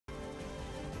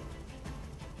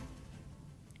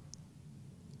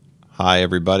Hi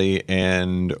everybody,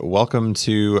 and welcome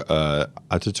to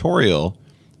a tutorial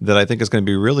that I think is going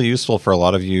to be really useful for a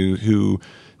lot of you who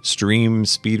stream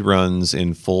speedruns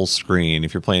in full screen.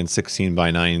 If you're playing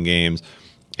 16:9 games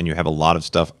and you have a lot of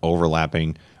stuff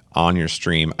overlapping on your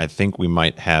stream, I think we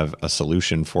might have a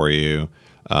solution for you,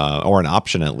 or an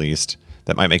option at least,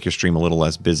 that might make your stream a little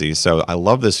less busy. So I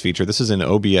love this feature. This is in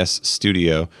OBS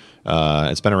Studio.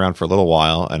 It's been around for a little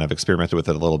while, and I've experimented with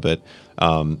it a little bit.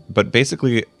 But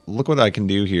basically, look what I can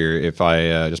do here if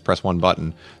I just press one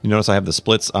button. You notice I have the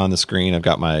splits on the screen. I've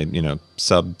got my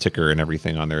sub ticker and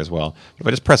everything on there as well. If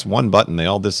I just press one button, they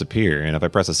all disappear. And if I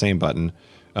press the same button,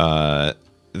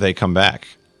 they come back.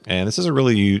 And this is a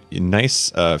really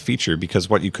nice feature,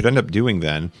 because what you could end up doing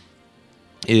then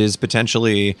is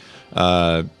potentially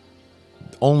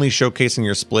only showcasing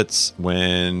your splits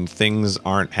when things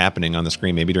aren't happening on the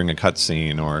screen, maybe during a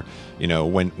cutscene, or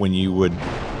when you would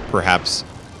perhaps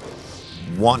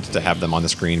want to have them on the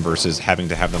screen versus having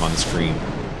to have them on the screen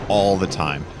all the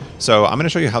time. So I'm going to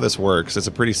show you how this works. It's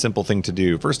a pretty simple thing to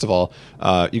do. First of all,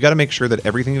 you got to make sure that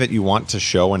everything that you want to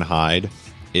show and hide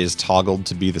is toggled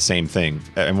to be the same thing.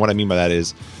 And what I mean by that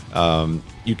is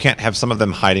you can't have some of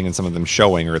them hiding and some of them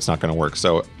showing, or it's not going to work.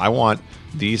 So I want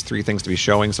these three things to be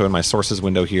showing. So in my sources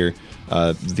window here,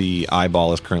 the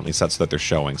eyeball is currently set so that they're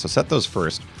showing. So set those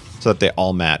first so that they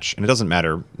all match. And it doesn't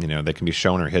matter, they can be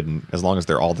shown or hidden as long as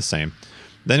they're all the same.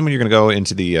 Then when you're going to go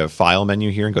into the file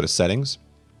menu here and go to settings,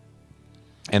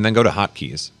 and then go to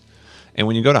hotkeys. And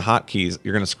when you go to hotkeys,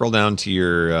 you're going to scroll down to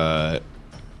your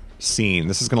scene.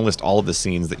 This is going to list all of the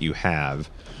scenes that you have.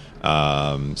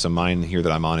 So mine here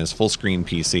that I'm on is full screen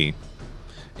PC.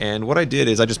 And what I did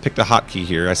is I just picked a hotkey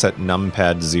here. I set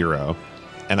numpad 0.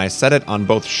 And I set it on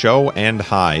both show and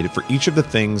hide for each of the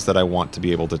things that I want to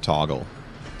be able to toggle.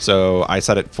 So I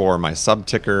set it for my sub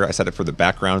ticker, I set it for the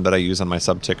background that I use on my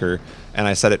sub ticker, and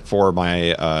I set it for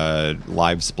my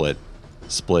live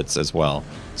splits as well.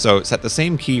 So set the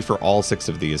same key for all 6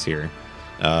 of these here,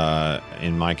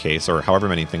 in my case, or however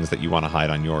many things that you want to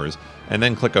hide on yours, and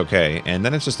then click OK. And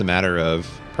then it's just a matter of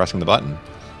pressing the button,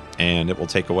 and it will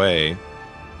take away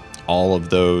all of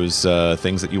those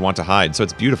things that you want to hide. So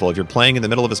it's beautiful. If you're playing in the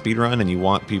middle of a speedrun and you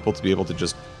want people to be able to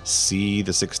just see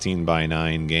the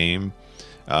 16:9 game,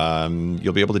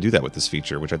 you'll be able to do that with this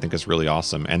feature, which I think is really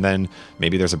awesome. And then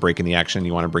maybe there's a break in the action,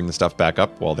 you want to bring the stuff back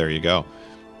up, well, there you go.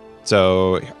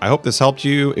 So I hope this helped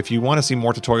you. If you want to see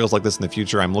more tutorials like this in the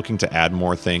future, I'm looking to add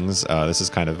more things. This is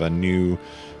kind of a new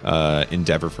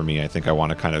endeavor for me. I think I want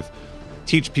to kind of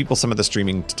teach people some of the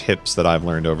streaming tips that I've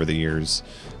learned over the years.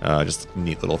 Just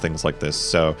neat little things like this.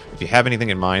 So if you have anything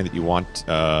in mind that you want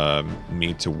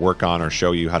me to work on or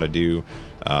show you how to do,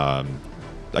 I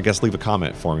guess leave a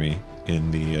comment for me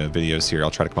in the videos here.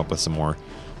 I'll try to come up with some more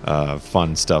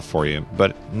fun stuff for you.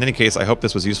 But in any case, I hope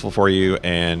this was useful for you,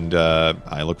 and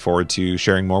I look forward to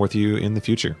sharing more with you in the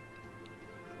future.